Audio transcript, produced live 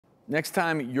Next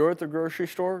time you're at the grocery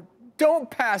store,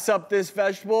 don't pass up this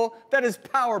vegetable that is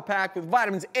power-packed with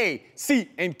vitamins A, C,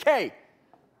 and K.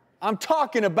 I'm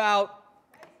talking about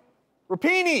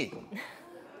rapini.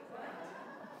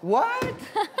 What?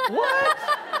 What?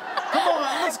 Come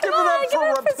on, let's give it up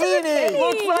for rapini.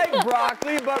 Looks like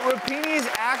broccoli, but rapini is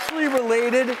actually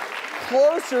related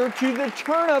closer to the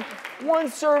turnip. One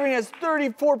serving has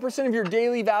 34% of your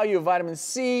daily value of vitamin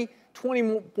C,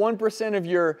 21% of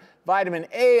your vitamin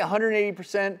A,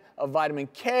 180% of vitamin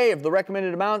K of the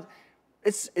recommended amount.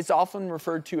 It's often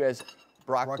referred to as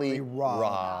broccoli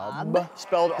Rabe,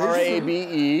 spelled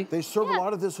R-A-B-E. They serve a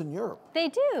lot of this in Europe. They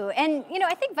do, and you know,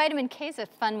 I think vitamin K is a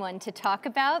fun one to talk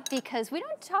about because we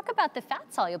don't talk about the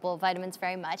fat-soluble vitamins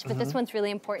very much, but this one's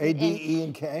really important. A, D, E,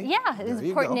 and K? Yeah, it's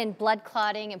important in blood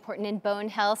clotting, important in bone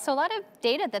health, so a lot of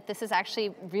data that this is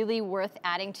actually really worth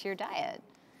adding to your diet.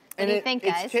 What do you think,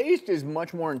 guys? Its taste is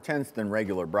much more intense than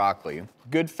regular broccoli.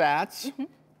 Good fats.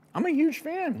 I'm a huge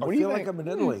fan. What do you think? I feel like I'm in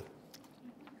Italy.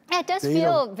 Yeah, it does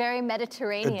feel very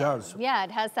Mediterranean. It does. Yeah, it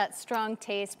has that strong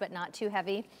taste, but not too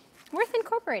heavy. Worth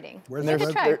incorporating.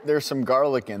 There's some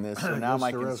garlic in this, so now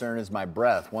my concern is my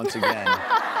breath, once again.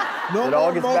 It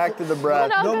all gets back to the breath.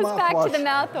 It all goes back to the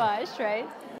mouthwash, right?